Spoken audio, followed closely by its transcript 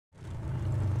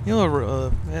You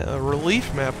know, a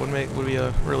relief map would be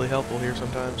really helpful here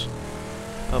sometimes.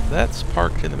 Oh, that's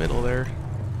parked in the middle there.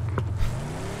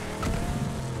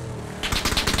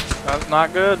 That's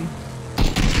not good.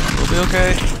 We'll be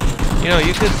okay. You know,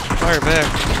 you could fire back.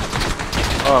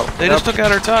 Oh, They just took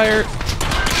out our tire.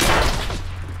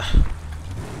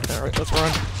 Alright, let's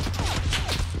run.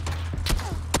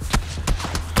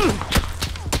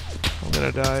 I'm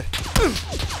gonna die.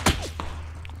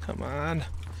 Come on.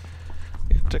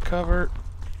 Get to cover.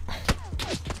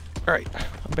 Alright,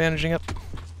 I'm bandaging up.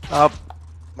 Up.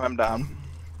 I'm down.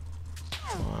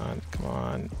 Come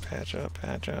on. Patch up,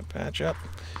 patch up, patch up.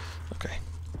 Okay.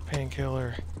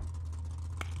 Painkiller.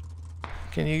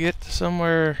 Can you get to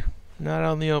somewhere not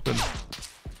out in the open?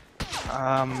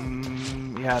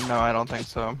 Yeah, no, I don't think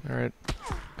so. Alright.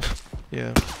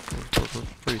 Yeah, we're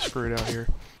pretty screwed out here.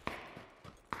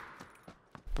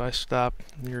 If I stop,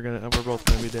 we're both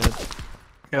gonna be dead.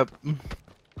 Yep.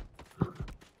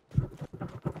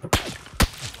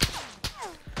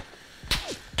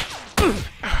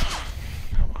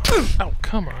 Oh,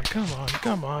 come on, come on,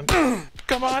 come on,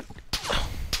 come on!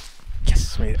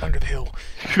 Yes, made it under the hill.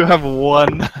 You have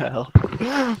 1 health.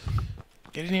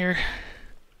 Get in here.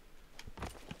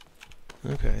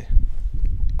 Okay.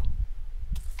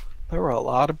 There were a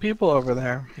lot of people over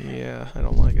there. Yeah, I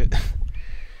don't like it.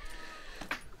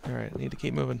 Alright, need to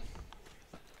keep moving.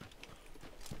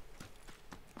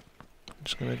 I'm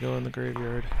just gonna go in the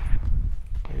graveyard.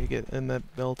 Maybe get in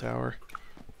that bell tower.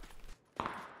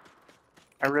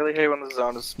 I really hate when the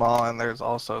zone is small and there's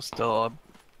also still a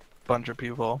bunch of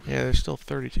people. Yeah, there's still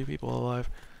 32 people alive.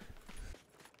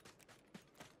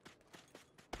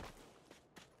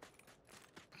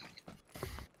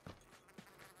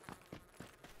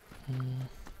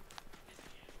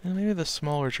 Yeah, maybe the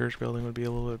smaller church building would be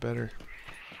a little bit better.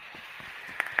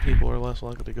 People are less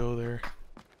likely to go there.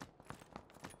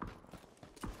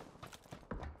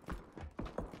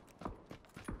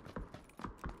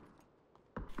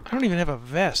 I don't even have a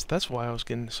vest. That's why I was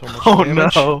getting so much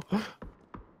damage. Oh no!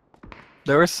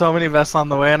 There were so many vests on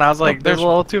the way, and I was like, "There's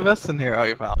level 2 vests in here." Oh,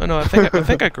 you found. Oh no, I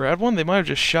think I grabbed one. They might have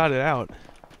just shot it out.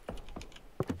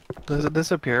 Does it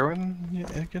disappear when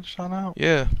it gets shot out?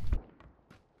 Yeah.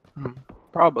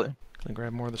 Probably. Gonna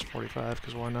grab more of this 45,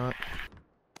 because why not?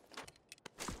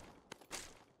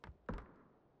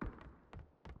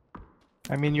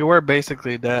 I mean, you were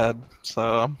basically dead,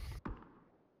 so.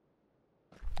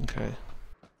 Okay.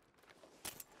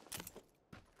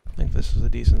 I think this is a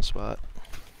decent spot.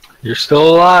 You're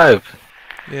still alive.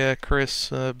 Yeah, Chris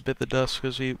bit the dust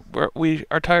because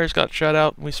our tires got shot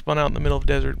out and we spun out in the middle of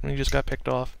the desert and we just got picked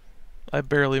off. I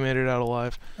barely made it out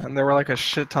alive. And there were like a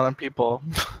shit ton of people.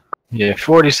 Yeah,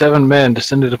 47 men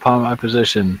descended upon my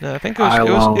position. No, I think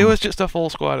it was just a full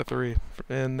squad of 3,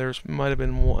 and might have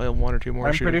been one or two more.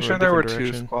 I'm pretty sure there were 2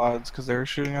 direction. squads because they were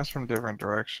shooting us from different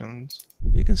directions.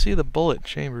 You can see the bullet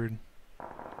chambered.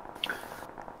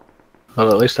 Well,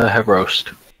 at least I have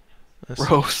roast.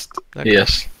 Roast.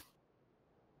 Yes.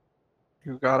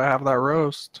 You gotta have that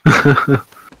roast. Yeah,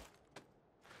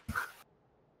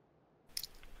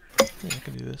 I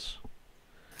can do this.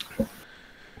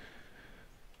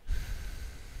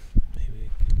 Maybe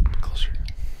closer.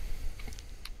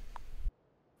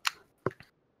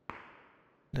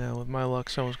 Now, with my luck,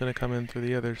 someone's gonna come in through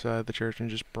the other side of the church and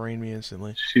just brain me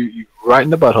instantly. Shoot you right in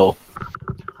the butthole.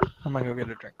 I'm gonna go get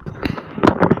a drink.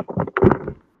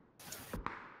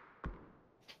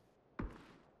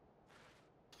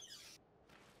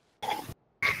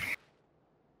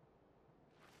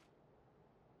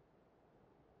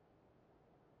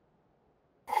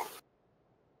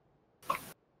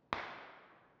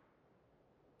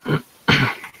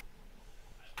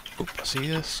 Oh, I see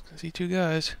this. I see 2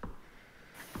 guys.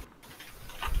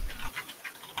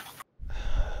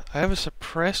 I have a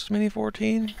suppressed Mini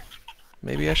 14.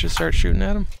 Maybe I should start shooting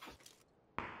at them.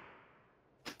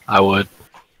 I would.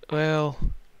 Well,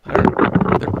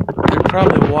 they're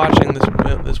probably watching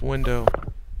this window.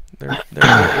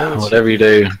 Whatever you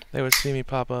do. They would see me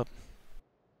pop up.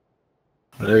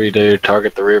 Whatever you do,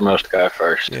 target the rearmost guy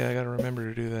first. Yeah, I gotta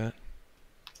remember to do that.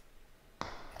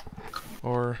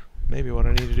 Or maybe what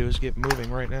I need to do is get moving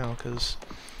right now, because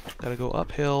gotta go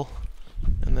uphill,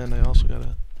 and then I also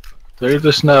gotta... Through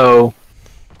the snow.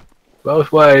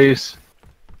 Both ways.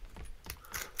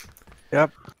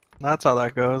 Yep, that's how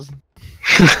that goes.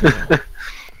 I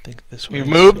think this way. You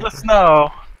move the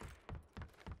snow.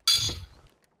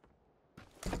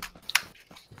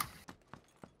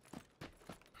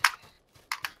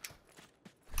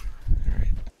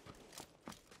 Alright.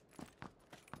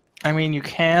 I mean, you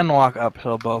can walk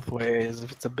uphill both ways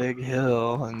if it's a big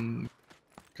hill, and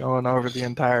Going over the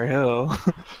entire hill.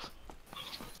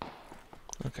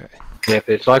 Okay. Yep,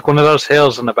 it's like one of those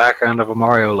hills in the background of a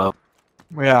Mario level.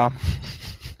 Yeah.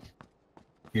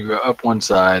 You go up one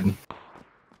side,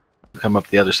 come up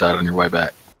the other side on your way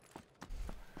back.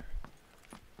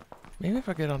 Maybe if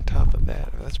I get on top of that,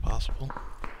 if that's possible.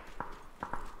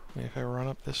 Maybe if I run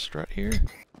up this strut here.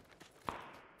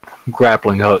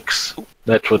 Grappling hooks.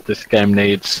 That's what this game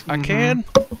needs. I can.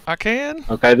 I can.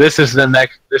 Okay, this is the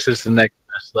next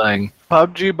best thing.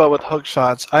 PUBG, but with hook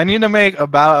shots. I need to make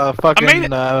about a I made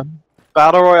fucking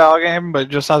battle royale game, but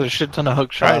just has a shit ton of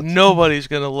hook shots. Alright, nobody's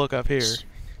gonna look up here.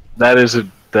 That is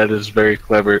very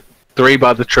clever. 3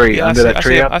 by the tree, Yeah, under that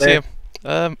tree up I see there.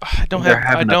 him. I don't They're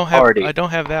have having a party. I don't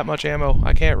have that much ammo.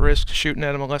 I can't risk shooting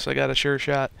at him unless I got a sure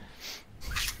shot.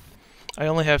 I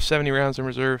only have 70 rounds in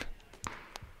reserve.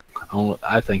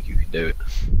 I think you can do it.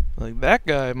 Like, that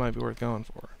guy might be worth going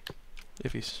for.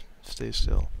 If he stays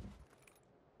still.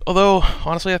 Although,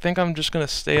 honestly, I think I'm just gonna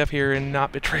stay up here and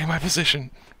not betray my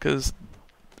position. Because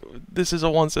this is a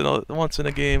once in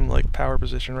a game, like, power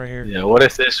position right here. Yeah, what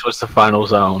if this was the final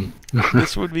zone?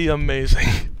 This would be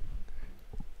amazing.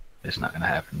 It's not gonna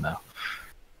happen, though.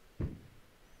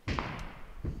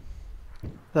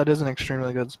 That is an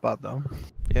extremely good spot, though.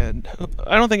 Yeah,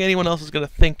 I don't think anyone else is gonna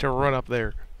think to run up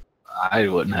there. I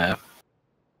wouldn't have.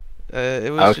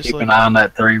 It was I would just keep like, an eye on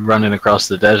that 3 running across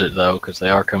the desert, though, because they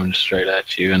are coming straight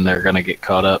at you, and they're gonna get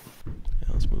caught up. yeah,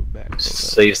 let's move back a little bit.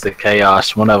 Sees the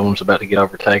chaos. One of them's about to get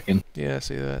overtaken. Yeah, I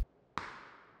see that.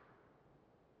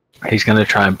 He's gonna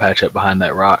try and patch up behind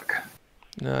that rock.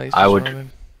 No, he's I just would-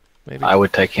 running. Maybe. I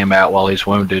would take him out while he's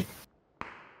wounded.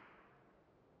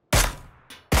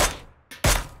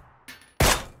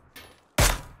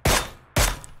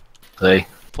 See?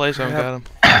 Play zone Yep. got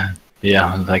him.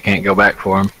 Yeah, they can't go back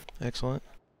for him. Excellent.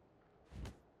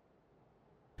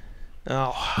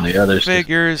 Oh, And the others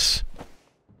figures.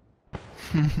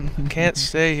 Can't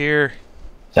stay here.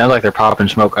 sounds like they're popping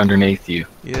smoke underneath you.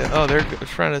 Yeah. Oh, they're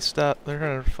trying to stop. They're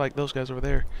trying to fight those guys over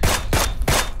there.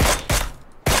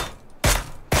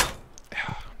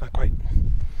 Not quite.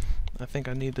 I think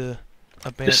I need to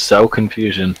abandon. Just so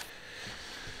confusion.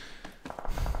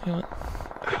 You know what?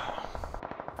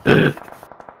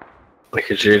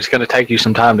 Because it's going to take you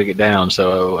some time to get down,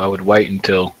 so I would wait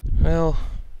until... Well.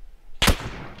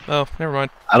 Oh, never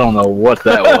mind. I don't know what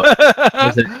that was.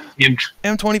 Was it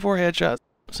M24 headshot.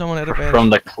 Someone had advantage. from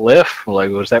the cliff? Like,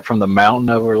 was that from the mountain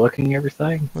overlooking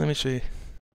everything? Let me see.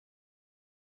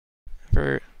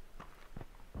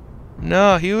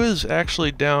 No, he was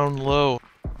actually down low,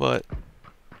 but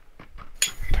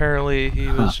apparently he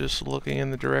was just looking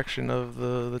in the direction of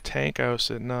the tank I was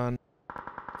sitting on.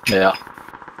 Yeah.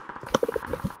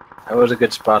 That was a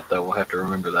good spot, though. We'll have to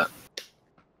remember that.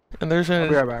 And there's I'll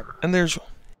be right back.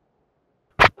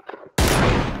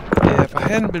 yeah, if I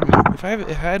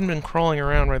hadn't been crawling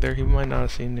around right there, he might not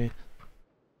have seen me.